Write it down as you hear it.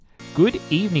Good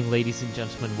evening, ladies and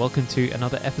gentlemen. Welcome to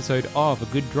another episode of A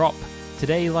Good Drop.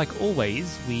 Today, like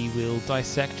always, we will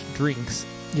dissect drinks.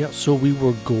 Yeah, so we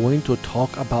were going to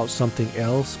talk about something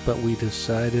else, but we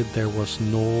decided there was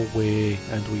no way,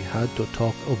 and we had to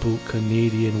talk about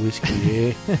Canadian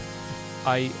whiskey, eh?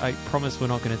 I promise we're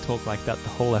not going to talk like that the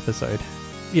whole episode.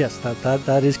 Yes,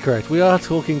 that is correct. We are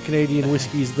talking Canadian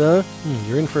whiskies, though.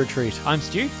 You're in for a treat. I'm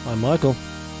Stu. I'm Michael.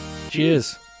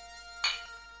 Cheers.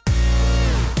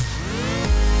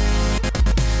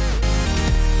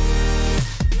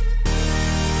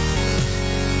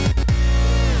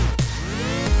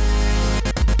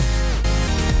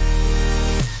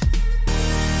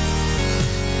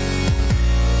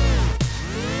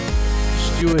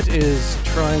 Stuart is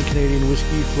trying Canadian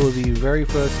whiskey for the very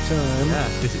first time. Yeah,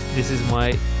 this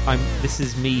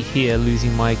is me here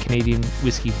losing my Canadian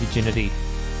whiskey virginity.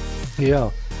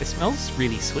 Yeah. It smells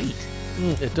really sweet.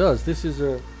 It does. This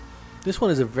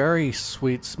one is a very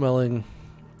sweet smelling,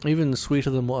 even sweeter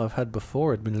than what I've had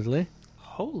before, admittedly.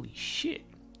 Holy shit.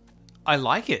 I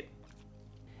like it.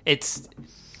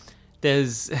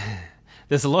 There's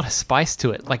a lot of spice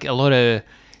to it, like a lot of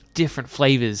different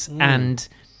flavors, and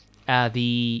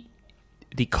the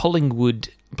Collingwood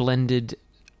blended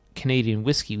Canadian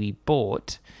whiskey we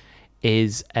bought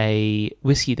is a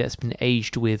whiskey that's been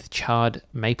aged with charred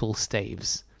maple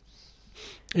staves.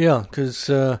 Yeah, because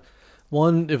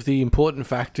one of the important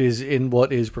factors in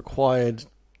what is required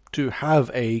to have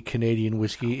a Canadian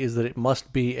whiskey is that it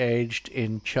must be aged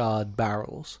in charred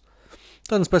barrels.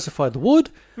 Doesn't specify the wood,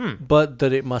 but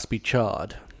that it must be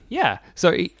charred. Yeah,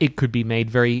 so it could be made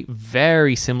very,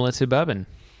 very similar to bourbon.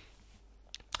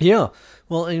 Yeah,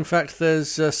 well, in fact,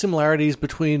 there's similarities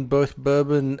between both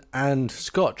bourbon and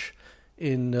Scotch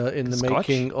in the Scotch?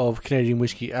 making of Canadian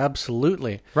whiskey.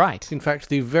 Absolutely. Right. In fact,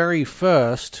 the very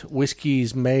first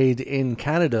whiskies made in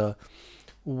Canada,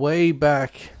 way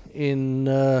back in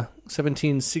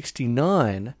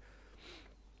 1769,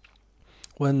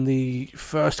 when the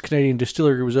first Canadian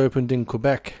distillery was opened in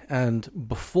Quebec, and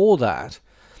before that,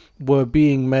 were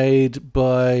being made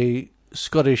by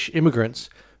Scottish immigrants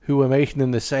who were making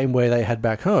them the same way they had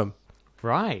back home.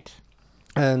 Right.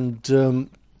 And the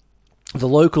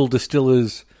local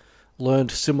distillers learned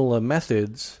similar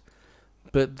methods,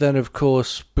 but then, of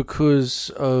course, because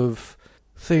of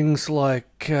things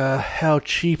like how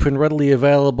cheap and readily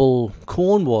available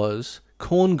corn was,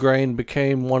 corn grain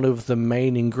became one of the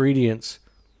main ingredients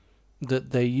that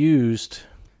they used,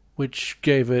 which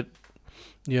gave it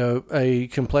a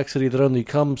complexity that only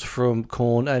comes from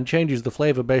corn and changes the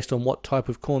flavor based on what type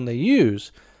of corn they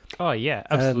use. Oh, yeah,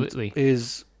 absolutely. And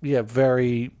is,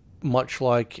 very much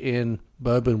like in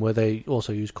bourbon where they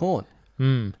also use corn.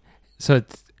 So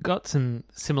it's got some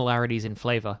similarities in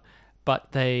flavor,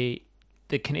 but the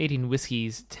Canadian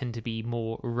whiskies tend to be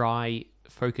more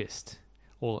rye-focused,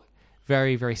 or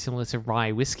very, very similar to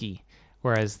rye whiskey,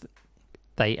 whereas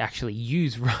they actually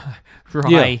use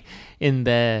rye in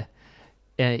their...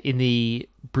 in the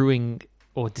brewing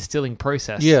or distilling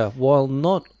process. Yeah, while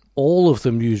not all of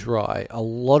them use rye, a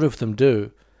lot of them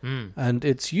do. And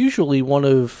it's usually one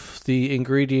of the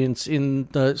ingredients in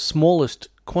the smallest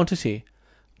quantity,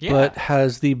 but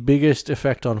has the biggest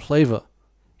effect on flavor.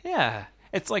 Yeah,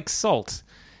 it's like salt.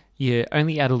 You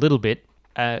only add a little bit,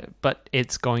 but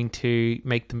it's going to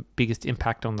make the biggest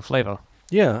impact on the flavor.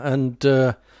 Yeah, and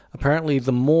apparently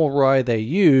the more rye they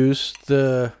use,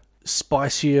 the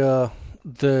spicier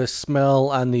the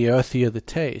smell and the earthier the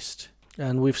taste.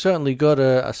 And we've certainly got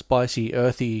a spicy,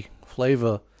 earthy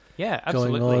flavor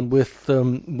going on with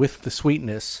the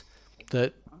sweetness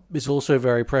that is also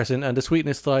very present, and a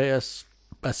sweetness that I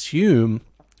assume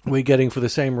we're getting for the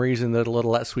same reason that a lot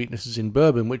of that sweetness is in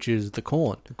bourbon, which is the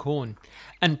corn. The corn.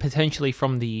 And potentially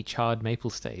from the charred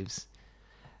maple staves.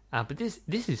 But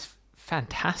this is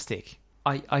fantastic.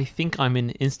 I think I'm an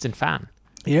instant fan.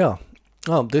 Yeah.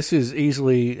 Oh, this is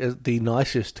easily the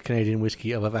nicest Canadian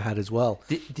whiskey I've ever had as well.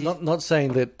 Not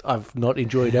saying that I've not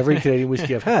enjoyed every Canadian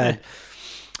whiskey I've had,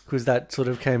 because that sort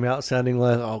of came out sounding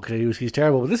like, Canadian whiskey's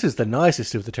terrible. But this is the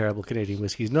nicest of the terrible Canadian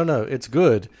whiskies. No, it's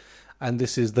good. And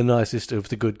this is the nicest of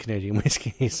the good Canadian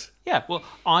whiskies. Yeah, well,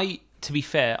 to be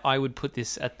fair, I would put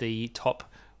this at the top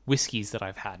whiskies that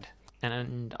I've had.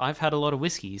 And I've had a lot of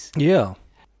whiskies. Yeah.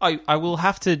 I will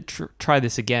have to try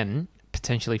this again,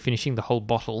 potentially finishing the whole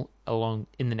bottle along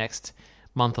in the next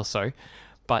month or so,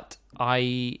 but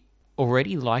I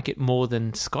already like it more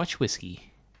than Scotch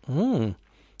whiskey.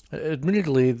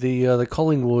 Admittedly, the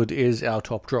Collingwood is our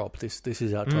top drop. This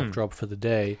is our top drop for the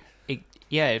day.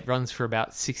 It runs for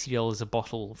about $60 a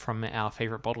bottle from our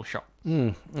favourite bottle shop.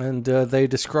 And they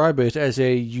describe it as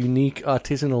a unique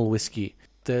artisanal whiskey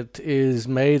that is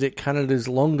made at Canada's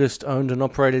longest owned and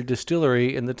operated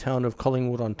distillery in the town of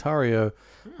Collingwood, Ontario,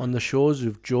 on the shores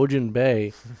of Georgian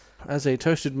Bay. As a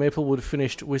toasted maplewood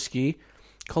finished whiskey,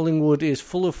 Collingwood is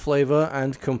full of flavour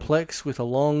and complex with a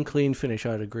long, clean finish.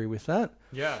 I'd agree with that.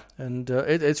 Yeah. And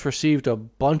it's received a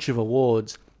bunch of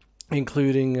awards,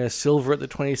 including silver at the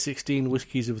 2016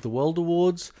 Whiskies of the World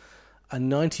Awards, a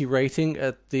 90 rating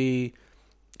at the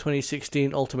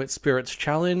 2016 Ultimate Spirits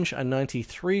Challenge, a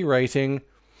 93 rating,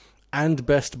 and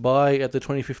Best Buy at the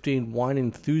 2015 Wine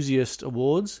Enthusiast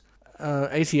Awards,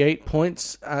 88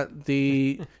 points at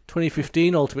the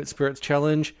 2015 Ultimate Spirits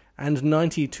Challenge, and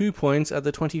 92 points at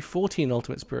the 2014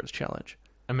 Ultimate Spirits Challenge.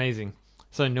 Amazing.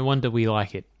 So no wonder we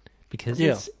like it, because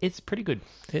it's pretty good.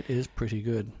 It is pretty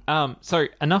good. So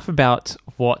enough about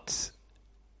what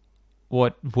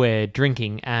we're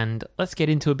drinking, and let's get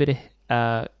into a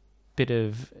bit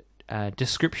of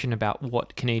description about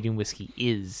what Canadian whiskey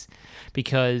is,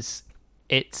 because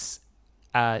it's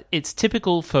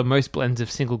typical for most blends of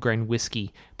single grain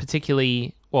whiskey,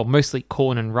 mostly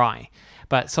corn and rye,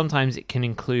 but sometimes it can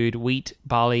include wheat,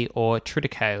 barley, or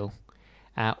triticale,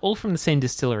 all from the same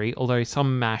distillery, although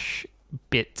some mash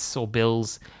bits or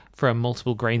bills from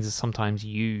multiple grains are sometimes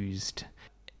used.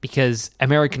 Because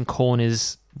American corn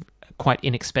is quite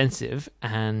inexpensive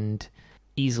and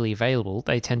easily available,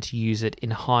 they tend to use it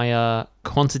in higher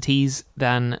quantities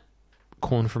than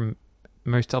corn from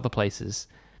most other places,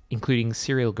 including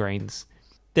cereal grains.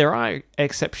 There are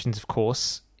exceptions, of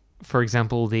course. For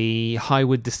example, the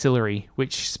Highwood Distillery,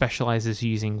 which specializes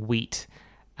using wheat,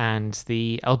 and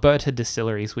the Alberta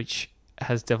Distilleries, which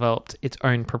has developed its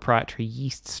own proprietary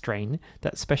yeast strain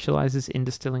that specializes in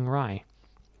distilling rye.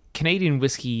 Canadian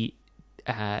whiskey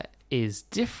is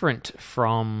different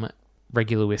from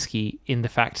regular whiskey in the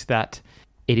fact that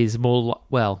it is more,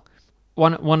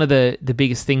 one of the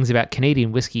biggest things about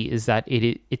Canadian whiskey is that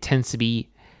it tends to be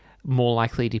more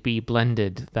likely to be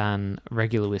blended than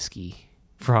regular whiskey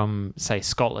from, say,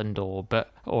 Scotland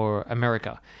or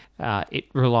America. It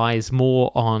relies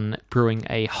more on brewing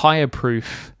a higher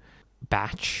proof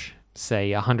batch,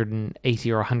 say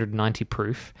 180 or 190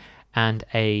 proof, and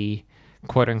a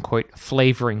quote-unquote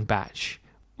flavoring batch,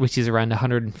 which is around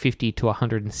 150 to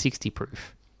 160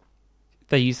 proof.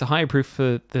 They use the higher proof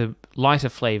for the lighter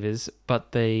flavors,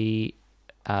 but the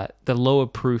lower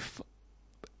proof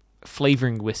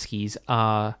flavoring whiskies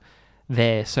are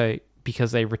there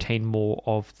because they retain more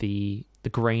of the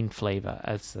grain flavor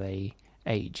as they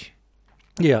age.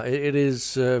 Yeah, it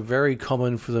is very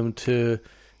common for them to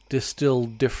distill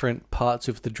different parts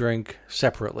of the drink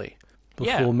separately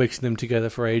before mixing them together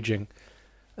for aging.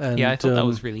 And, I thought that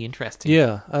was really interesting.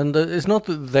 Yeah, and it's not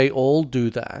that they all do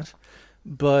that,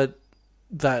 but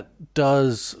that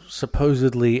does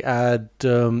supposedly add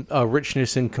a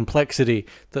richness and complexity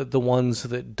that the ones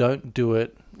that don't do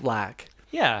it lack.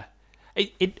 Yeah.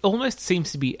 It almost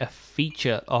seems to be a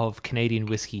feature of Canadian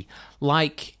whiskey,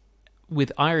 like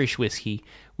with Irish whiskey,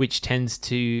 which tends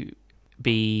to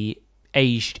be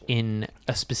aged in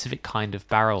a specific kind of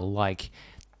barrel, like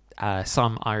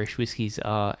some Irish whiskies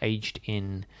are aged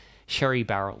in sherry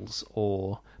barrels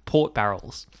or port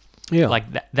barrels. Yeah. Like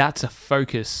that's a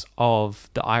focus of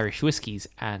the Irish whiskies.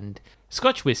 And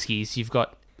Scotch whiskies, you've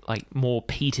got like more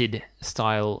peated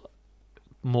styles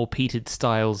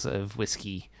of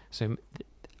whiskey, so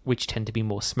which tend to be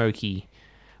more smoky,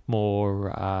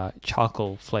 more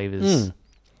charcoal flavors.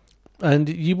 And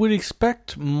you would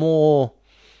expect more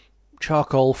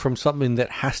charcoal from something that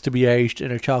has to be aged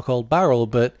in a charcoal barrel,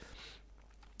 but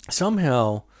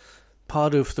somehow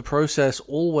part of the process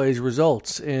always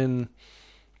results in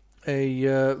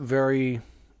a very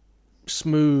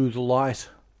smooth, light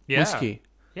whiskey.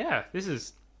 Yeah, this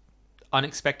is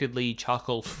unexpectedly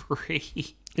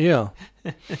charcoal-free. Yeah.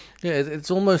 It's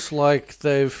almost like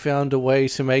they've found a way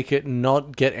to make it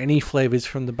not get any flavors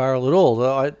from the barrel at all.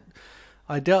 Though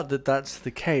I doubt that that's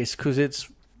the case, because it's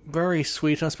very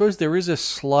sweet. I suppose there is a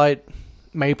slight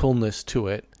mapleness to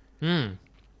it.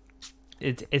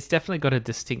 It's definitely got a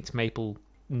distinct maple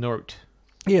note.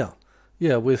 Yeah,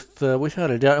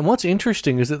 without a doubt. And what's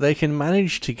interesting is that they can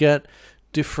manage to get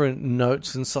different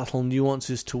notes and subtle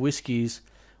nuances to whiskies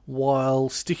while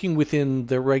sticking within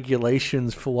the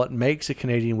regulations for what makes a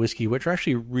Canadian whiskey, which are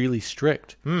actually really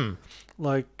strict.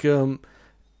 Like,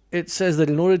 it says that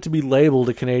in order to be labelled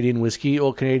a Canadian whiskey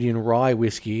or Canadian rye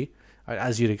whiskey,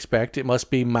 as you'd expect, it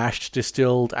must be mashed,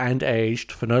 distilled, and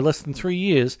aged for no less than 3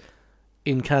 years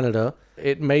in Canada.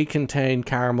 It may contain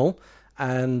caramel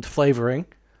and flavouring.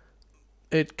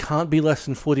 It can't be less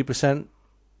than 40%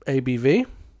 ABV.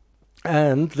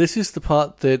 And this is the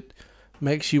part that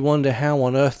makes you wonder how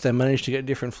on earth they managed to get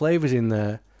different flavours in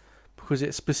there. because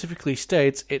it specifically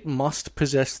states it must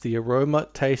possess the aroma,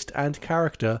 taste, and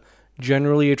character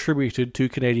generally attributed to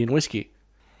Canadian whiskey.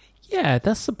 Yeah,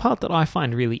 that's the part that I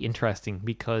find really interesting,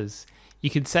 because you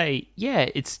can say, yeah,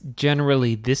 it's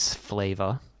generally this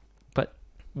flavor, but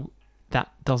that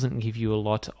doesn't give you a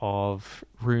lot of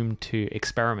room to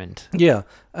experiment. Yeah,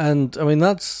 and I mean,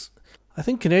 I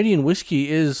think Canadian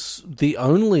whiskey is the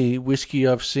only whiskey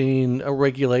I've seen a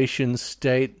regulation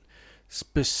state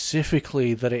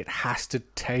specifically that it has to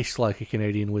taste like a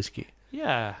Canadian whiskey.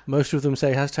 Yeah. Most of them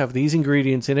say it has to have these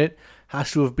ingredients in it,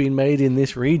 has to have been made in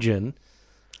this region.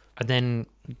 And then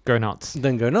go nuts.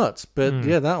 But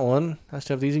yeah, that one has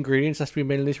to have these ingredients, has to be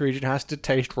made in this region, has to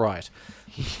taste right.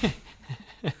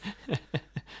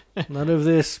 None of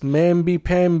this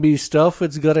mamby-pamby stuff.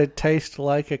 It's got to taste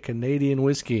like a Canadian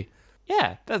whiskey.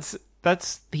 Yeah, that's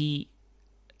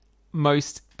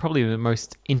probably the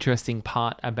most interesting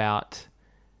part about,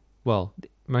 well, the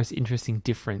most interesting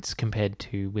difference compared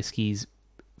to whiskies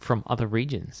from other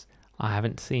regions. I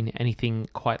haven't seen anything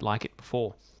quite like it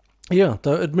before. Yeah,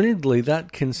 though admittedly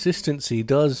that consistency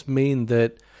does mean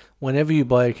that whenever you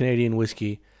buy a Canadian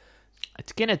whiskey,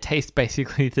 it's going to taste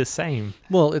basically the same.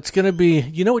 Well, it's going to be,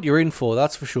 you know what you're in for,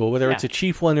 that's for sure. Whether it's a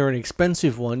cheap one or an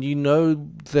expensive one, you know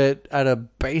that at a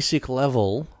basic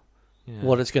level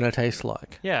what it's going to taste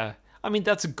like. Yeah. I mean,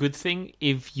 that's a good thing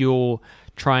if you're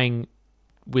trying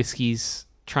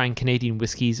Canadian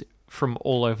whiskies from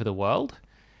all over the world.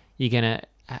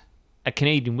 A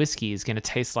Canadian whiskey is going to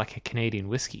taste like a Canadian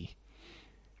whiskey.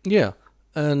 Yeah.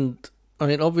 And I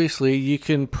mean, obviously, you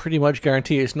can pretty much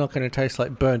guarantee it's not going to taste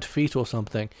like burnt feet or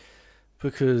something,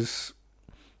 because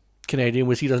Canadian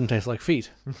whiskey doesn't taste like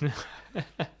feet.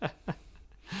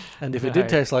 And if it did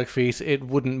taste like feet, it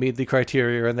wouldn't meet the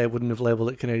criteria, and they wouldn't have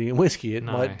labelled it Canadian whiskey. It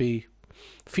might be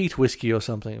feet whiskey or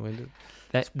something. I mean,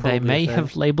 they may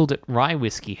have labelled it rye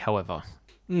whiskey, however.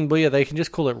 But yeah, they can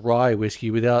just call it rye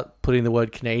whiskey without putting the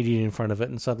word Canadian in front of it,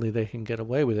 and suddenly they can get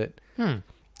away with it.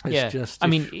 I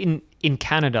mean, in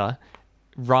Canada,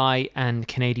 rye and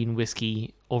Canadian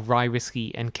whiskey, or rye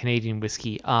whiskey and Canadian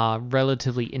whiskey, are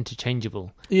relatively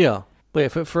interchangeable. Yeah,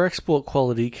 but for export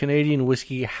quality, Canadian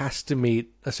whiskey has to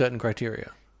meet a certain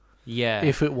criteria. Yeah.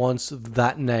 If it wants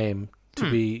that name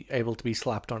to be able to be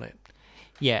slapped on it.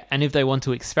 Yeah, and if they want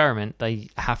to experiment, they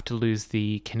have to lose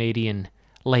the Canadian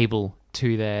label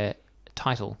to their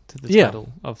title,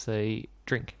 title of the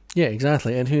drink. Yeah,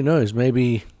 exactly. And who knows,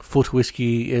 maybe foot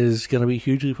whiskey is going to be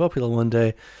hugely popular one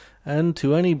day. And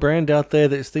to any brand out there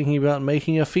that's thinking about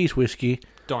making a feet whiskey...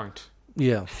 Don't.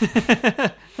 Yeah.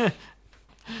 Because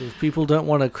people don't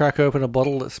want to crack open a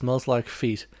bottle that smells like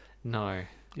feet. No.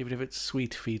 Even if it's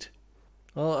sweet feet.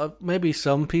 Well, maybe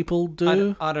some people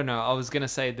do. I don't know. I was going to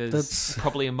say there's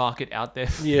probably a market out there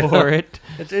for it.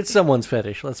 It's someone's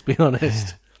fetish, let's be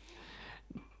honest.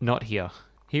 Not here.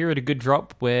 Here at A Good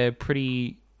Drop, we're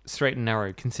pretty straight and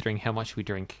narrow considering how much we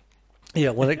drink.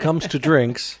 Yeah, when it comes to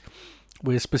drinks,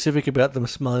 we're specific about them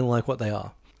smelling like what they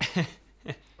are.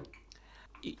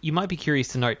 You might be curious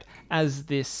to note, as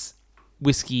this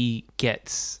whiskey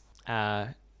gets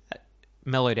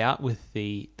mellowed out with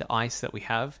the ice that we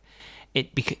have,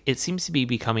 it seems to be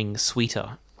becoming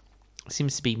sweeter. It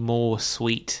seems to be more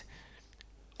sweet,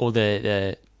 or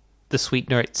the sweet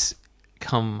notes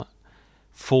come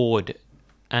forward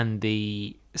and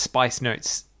the spice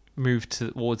notes move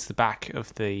towards the back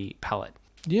of the palate.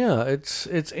 Yeah, it's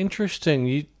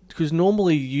interesting because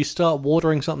normally you start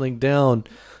watering something down,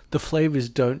 the flavors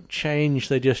don't change,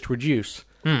 they just reduce.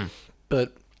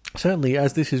 But certainly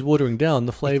as this is watering down,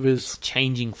 the flavors... It's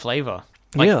changing flavor.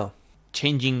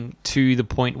 Changing to the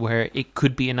point where it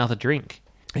could be another drink.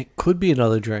 It could be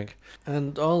another drink.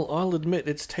 And I'll admit,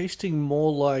 it's tasting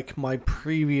more like my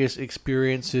previous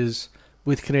experiences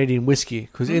with Canadian whiskey.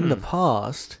 Because in the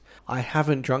past, I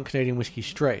haven't drunk Canadian whiskey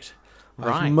straight.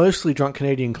 Right. I've mostly drunk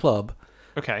Canadian Club.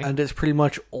 Okay. And it's pretty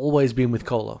much always been with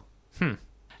cola.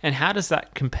 And how does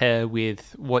that compare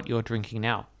with what you're drinking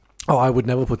now? Oh, I would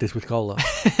never put this with cola.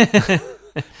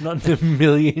 Not in a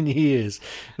million years.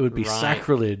 It would be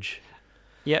sacrilege.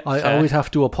 Yeah, I always have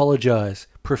to apologise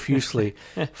profusely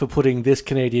for putting this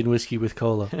Canadian whiskey with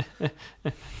cola.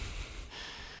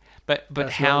 But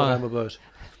That's how? Not what I'm about.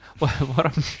 What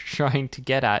I'm trying to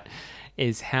get at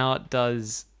is how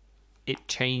does it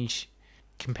change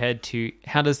compared to...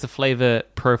 How does the flavour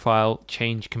profile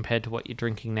change compared to what you're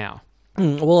drinking now?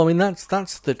 Well, I mean,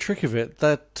 that's the trick of it.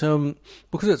 That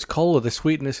because it's cola, the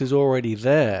sweetness is already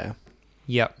there.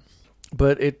 Yep.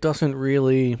 But it doesn't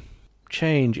really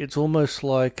change. It's almost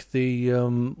like the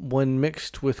when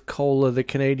mixed with cola, the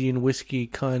Canadian whiskey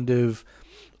kind of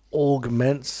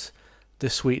augments the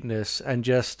sweetness and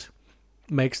just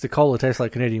makes the cola taste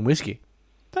like Canadian whiskey.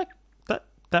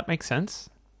 That makes sense.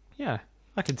 Yeah,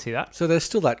 I can see that. So there's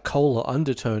still that cola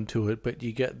undertone to it, but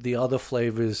you get the other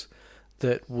flavors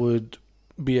that would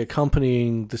be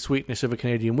accompanying the sweetness of a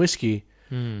Canadian whiskey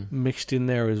mixed in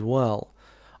there as well.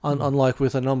 Unlike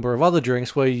with a number of other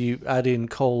drinks where you add in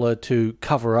cola to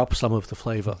cover up some of the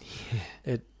flavor.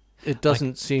 Yeah. It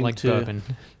doesn't seem like to... bourbon.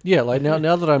 Yeah, like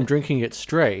now that I'm drinking it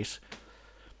straight,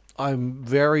 I'm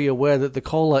very aware that the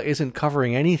cola isn't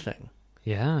covering anything.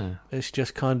 Yeah. It's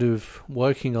just kind of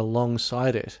working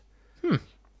alongside it.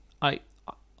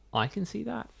 I can see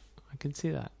that.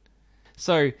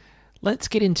 So let's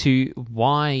get into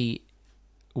why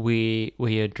we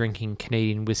are drinking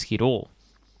Canadian whiskey at all.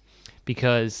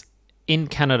 Because in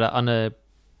Canada, under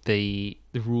the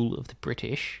rule of the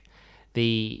British,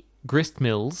 the grist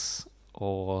mills,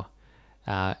 or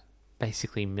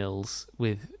basically mills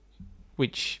with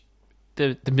which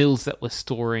the mills that were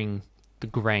storing the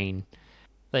grain,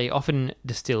 they often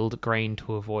distilled grain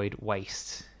to avoid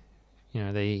waste. You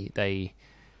know, they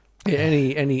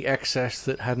any excess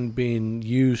that hadn't been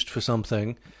used for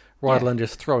something, rather than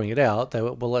just throwing it out, they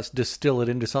were, well, let's distill it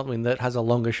into something that has a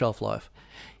longer shelf life.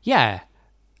 Yeah.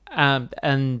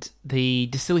 And the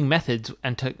distilling methods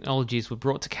and technologies were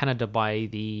brought to Canada by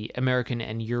the American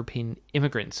and European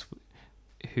immigrants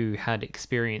who had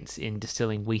experience in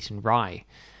distilling wheat and rye.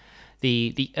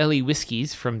 The early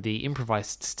whiskies from the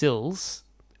improvised stills,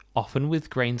 often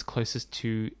with grains closest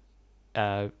to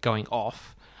going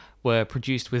off, were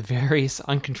produced with various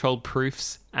uncontrolled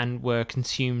proofs and were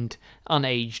consumed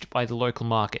unaged by the local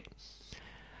market.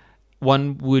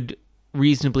 One would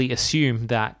reasonably assume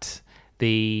that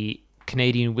the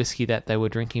Canadian whiskey that they were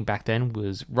drinking back then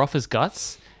was rough as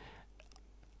guts,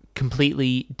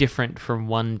 completely different from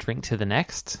one drink to the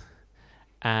next,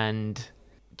 and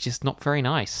just not very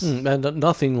nice. And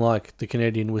nothing like the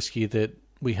Canadian whiskey that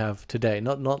we have today.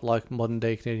 Not like modern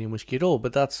day Canadian whiskey at all,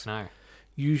 but that's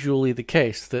usually the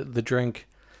case, that the drink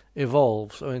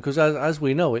evolves. I mean, because as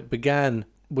we know, it began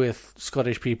with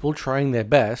Scottish people trying their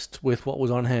best with what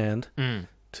was on hand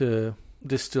to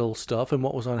distill stuff, and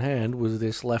what was on hand was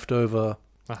this leftover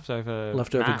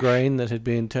grain that had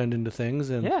been turned into things.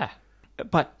 And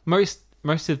but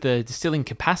most of the distilling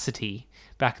capacity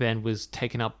back then was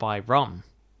taken up by rum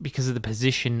because of the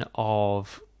position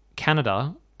of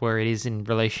Canada, where it is in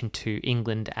relation to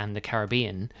England and the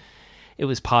Caribbean. It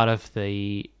was part of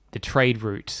the trade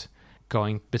route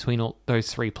going between all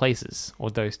those three places, or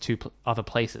those two other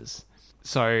places.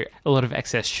 So a lot of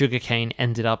excess sugarcane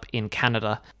ended up in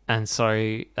Canada, and so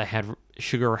they had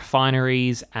sugar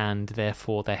refineries, and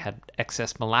therefore they had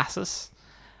excess molasses,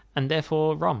 and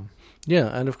therefore rum. Yeah,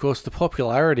 and of course the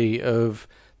popularity of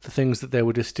the things that they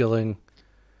were distilling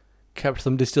kept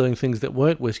them distilling things that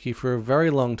weren't whiskey for a very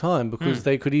long time, because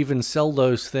they could even sell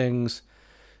those things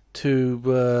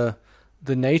to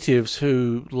the natives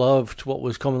who loved what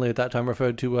was commonly at that time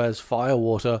referred to as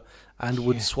firewater, and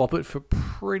would swap it for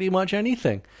pretty much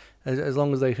anything as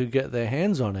long as they could get their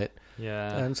hands on it.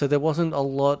 Yeah. And so there wasn't a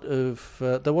lot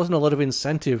of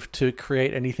incentive to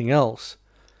create anything else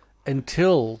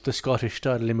until the Scottish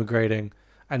started immigrating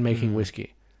and making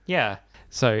whiskey. Yeah.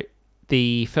 So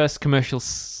the first commercial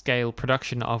scale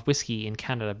production of whiskey in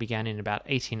Canada began in about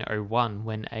 1801,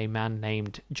 when a man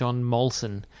named John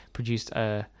Molson purchased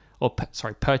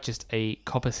a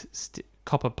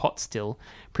copper pot still,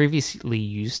 previously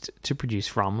used to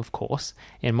produce rum, of course,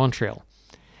 in Montreal.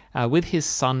 With his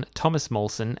son Thomas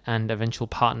Molson and eventual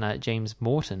partner James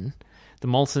Morton, the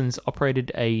Molsons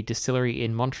operated a distillery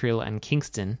in Montreal and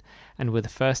Kingston, and were the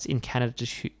first in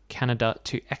Canada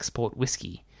to export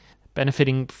whiskey,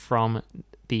 benefiting from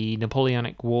the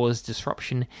Napoleonic Wars'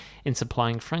 disruption in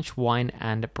supplying French wine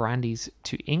and brandies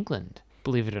to England,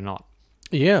 believe it or not.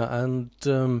 Yeah, and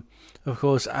of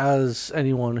course, as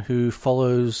anyone who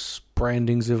follows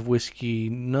brandings of whiskey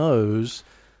knows,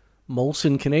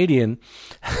 Molson Canadian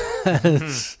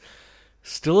is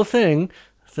still a thing.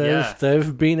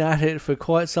 They've been at it for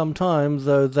quite some time,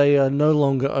 though they are no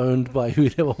longer owned by who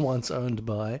they were once owned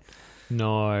by.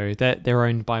 No, they're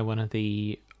owned by one of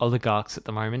the oligarchs at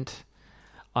the moment.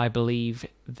 I believe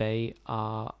they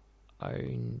are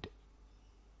owned...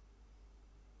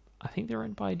 I think they're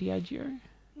owned by Diageo.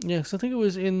 Yes, I think it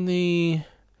was in the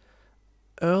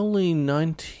early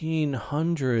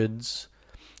 1900s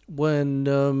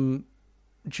when,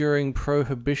 during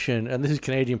Prohibition, and this is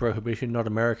Canadian Prohibition, not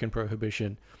American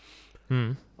Prohibition,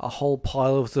 a whole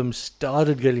pile of them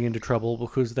started getting into trouble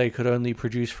because they could only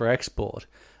produce for export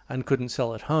and couldn't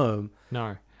sell at home.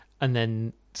 No. And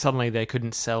then suddenly they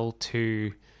couldn't sell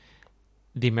to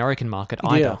the American market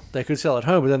either. Yeah, they could sell at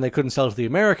home, but then they couldn't sell to the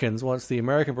Americans once the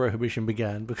American prohibition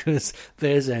began because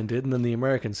theirs ended and then the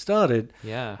Americans started.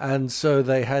 Yeah. And so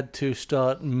they had to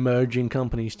start merging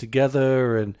companies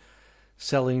together and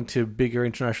selling to bigger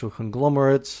international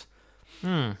conglomerates.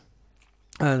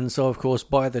 And so, of course,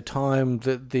 by the time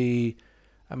that the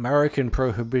American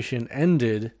prohibition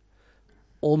ended,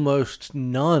 almost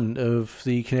none of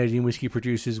the Canadian whiskey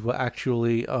producers were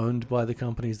actually owned by the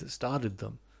companies that started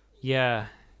them. Yeah,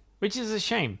 which is a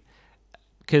shame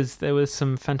because there was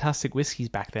some fantastic whiskies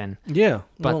back then. Yeah,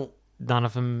 but well, none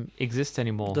of them exist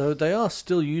anymore. Though they are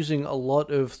still using a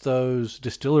lot of those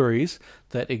distilleries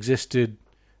that existed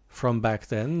from back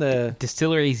then.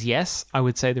 Distilleries, yes. I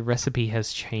would say the recipe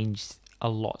has changed a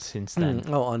lot since then.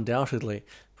 Oh, undoubtedly.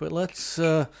 But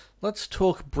let's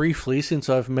talk briefly, since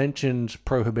I've mentioned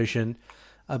Prohibition,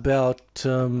 about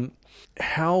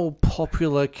how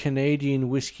popular Canadian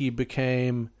whiskey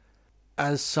became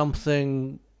as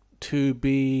something to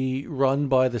be run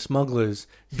by the smugglers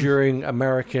during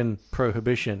American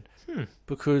Prohibition.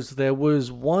 Because there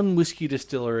was one whiskey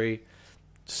distillery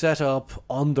set up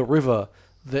on the river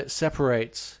that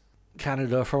separates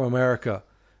Canada from America.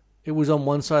 It was on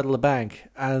one side of the bank,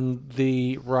 and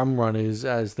the rum runners,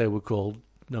 as they were called,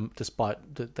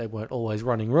 despite that they weren't always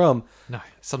running rum. No,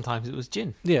 sometimes it was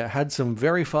gin. Yeah, had some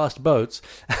very fast boats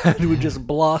and would just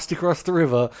blast across the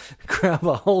river, grab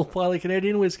a whole pile of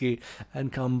Canadian whiskey,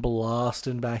 and come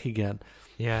blasting back again.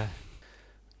 Yeah.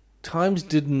 Times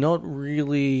did not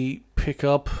really pick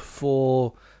up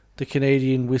for the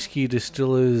Canadian whiskey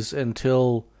distillers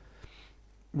until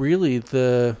really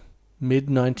the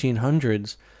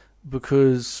mid-1900s,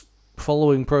 because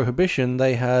following Prohibition,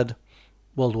 they had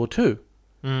World War II.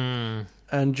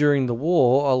 And during the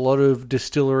war, a lot of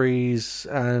distilleries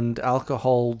and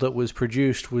alcohol that was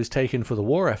produced was taken for the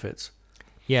war efforts.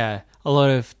 Yeah, a lot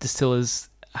of distillers,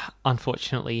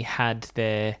 unfortunately, had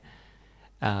their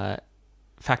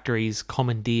factories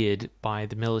commandeered by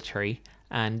the military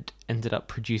and ended up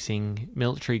producing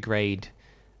military-grade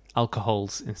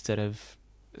alcohols instead of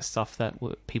stuff that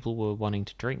people were wanting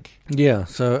to drink. Yeah,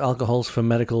 so alcohols for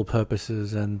medical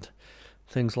purposes and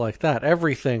things like that.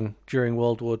 Everything during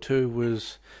World War II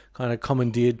was kind of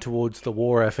commandeered towards the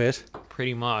war effort.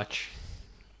 Pretty much.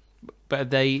 But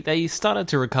they started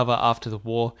to recover after the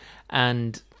war,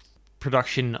 and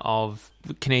production of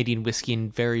Canadian whiskey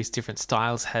in various different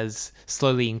styles has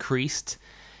slowly increased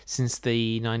since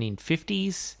the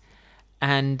 1950s.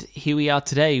 And here we are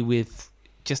today with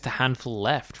just a handful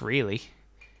left, really.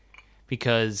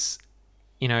 Because,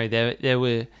 you know, there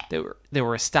were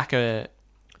a stack of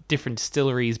different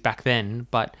distilleries back then,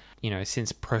 but you know,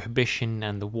 since Prohibition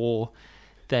and the war,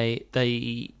 the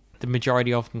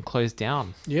majority of them closed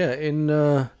down. Yeah, in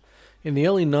the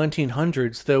early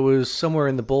 1900s, there was somewhere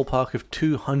in the ballpark of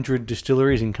 200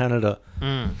 distilleries in Canada,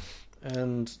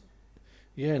 and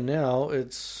yeah, now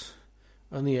it's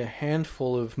only a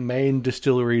handful of main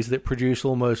distilleries that produce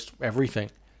almost everything.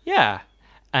 Yeah,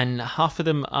 and half of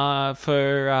them are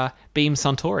for Beam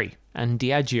Suntory and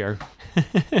Diageo.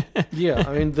 Yeah,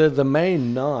 I mean, the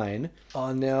main 9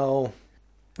 are now,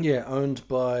 owned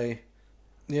by,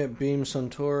 Beam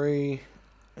Suntory,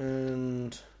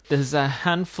 and there's a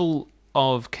handful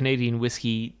of Canadian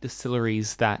whiskey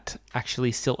distilleries that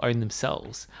actually still own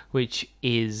themselves, which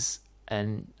is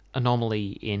an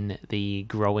anomaly in the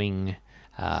growing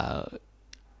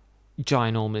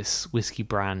ginormous whiskey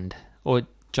brand, or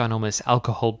ginormous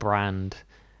alcohol brand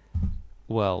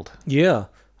world. Yeah.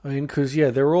 I mean, because,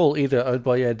 they're all either owned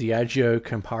by, Diageo,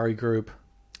 Campari Group.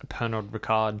 Pernod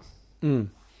Ricard.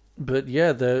 But,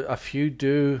 a few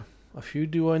do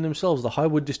own themselves. The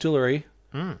Highwood Distillery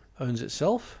owns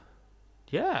itself.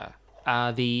 Yeah.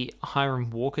 The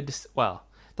Hiram Walker... the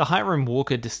Hiram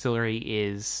Walker Distillery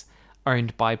is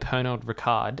owned by Pernod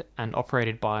Ricard and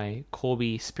operated by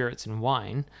Corby Spirits and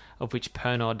Wine, of which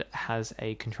Pernod has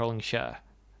a controlling share.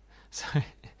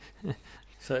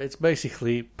 So it's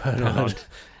basically Pernod.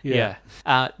 Yeah.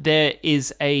 There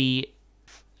is a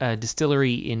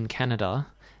distillery in Canada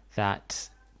that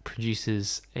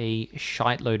produces a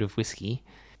shitload of whiskey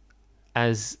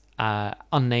as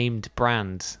unnamed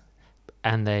brands,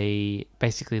 and they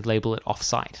basically label it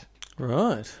off-site.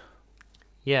 Right.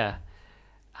 Yeah.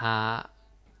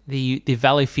 The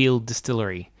Valleyfield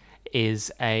Distillery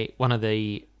is one of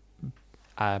the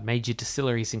major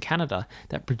distilleries in Canada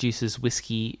that produces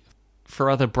whiskey for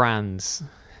other brands.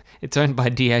 It's owned by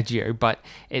Diageo, but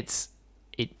it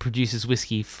produces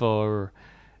whiskey for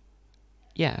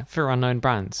unknown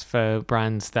brands, for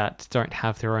brands that don't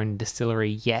have their own distillery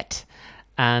yet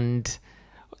and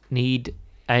need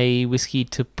a whiskey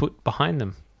to put behind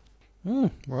them.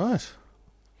 Right.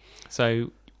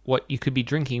 So what you could be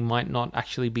drinking might not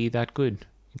actually be that good.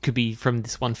 It could be from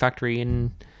this one factory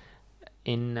in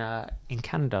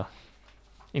Canada,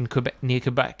 in Quebec, near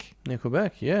Quebec. Near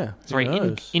Quebec, yeah.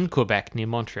 Sorry, in Quebec, near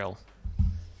Montreal.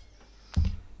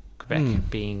 Quebec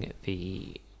being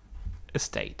the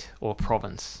estate or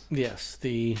province. Yes,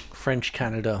 the French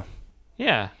Canada.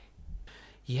 Yeah.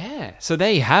 Yeah. So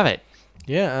there you have it.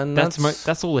 Yeah, and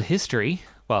that's all the history.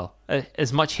 Well,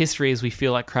 as much history as we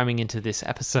feel like cramming into this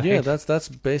episode. Yeah, that's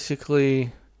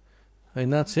basically. I mean,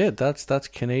 that's it. That's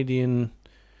Canadian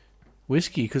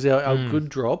whiskey, because our good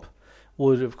drop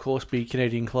would, of course, be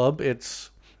Canadian Club. It's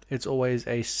always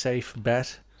a safe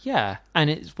bet. Yeah, and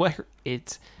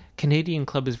it's Canadian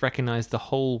Club is recognized the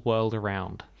whole world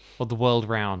around, or the world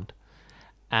round,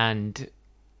 and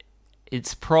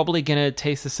it's probably going to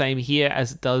taste the same here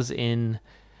as it does in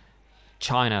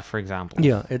China, for example.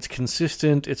 Yeah, it's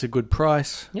consistent. It's a good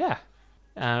price. Yeah,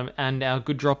 and our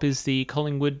good drop is the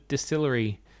Collingwood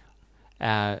Distillery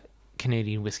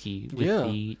Canadian whiskey with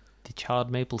the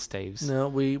charred maple staves. No,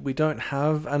 we don't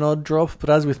have an odd drop, but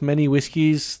as with many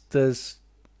whiskies, there's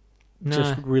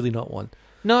just really not one.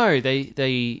 No,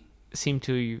 they seem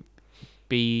to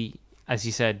be, as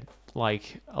you said,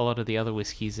 like a lot of the other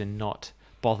whiskies, and not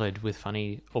bothered with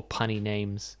funny or punny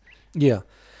names. Yeah.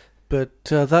 But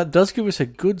that does give us a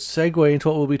good segue into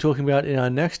what we'll be talking about in our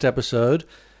next episode.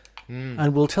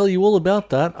 And we'll tell you all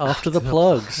about that after the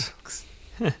plugs.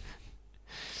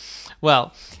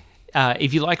 Well,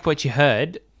 if you like what you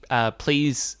heard,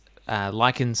 please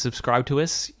like and subscribe to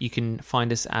us. You can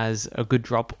find us as A Good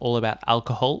Drop All About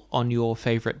Alcohol on your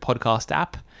favorite podcast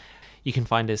app. You can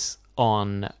find us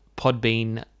on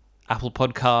Podbean, Apple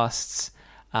Podcasts.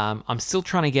 I'm still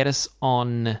trying to get us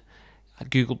on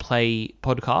Google Play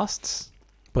Podcasts.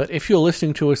 But if you're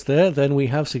listening to us there, then we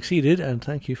have succeeded, and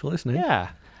thank you for listening. Yeah.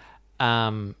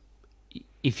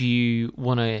 If you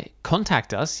want to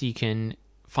contact us, you can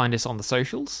find us on the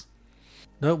socials.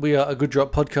 No, we are A Good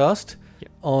Drop Podcast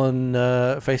on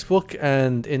Facebook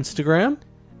and Instagram.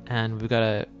 And we've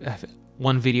got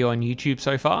one video on YouTube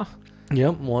so far.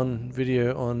 Yep, one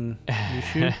video on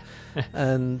YouTube.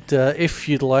 And if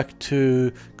you'd like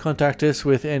to contact us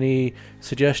with any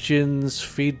suggestions,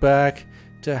 feedback,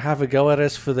 to have a go at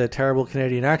us for the terrible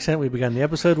Canadian accent we began the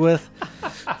episode with,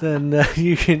 then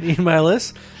you can email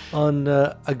us on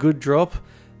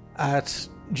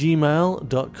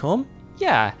agooddrop@gmail.com.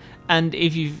 Yeah, and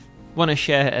if you want to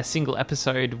share a single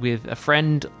episode with a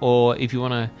friend, or if you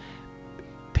want to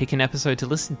pick an episode to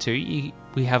listen to,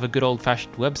 we have a good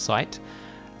old-fashioned website,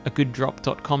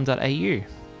 agooddrop.com.au.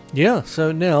 Yeah,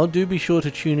 so now do be sure to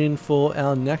tune in for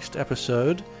our next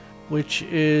episode, which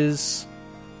is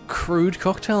crude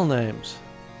cocktail names.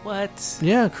 What?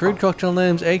 Yeah, crude cocktail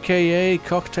names, aka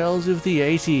cocktails of the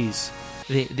 80s.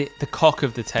 The cock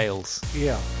of the tails.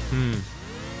 Yeah.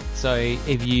 So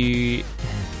if you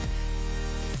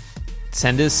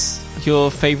send us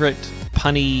your favorite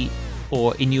punny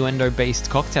or innuendo-based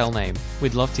cocktail name,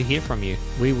 we'd love to hear from you.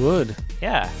 We would.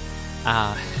 Yeah.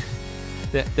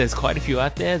 There's quite a few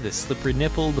out there. The slippery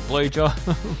nipple, the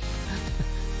blowjob.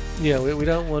 Yeah, we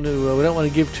don't want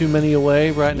to give too many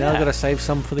away right now. Got to save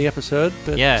some for the episode.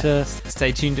 But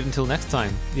stay tuned until next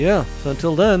time. Yeah. So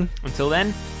until then.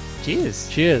 Cheers.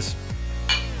 Cheers.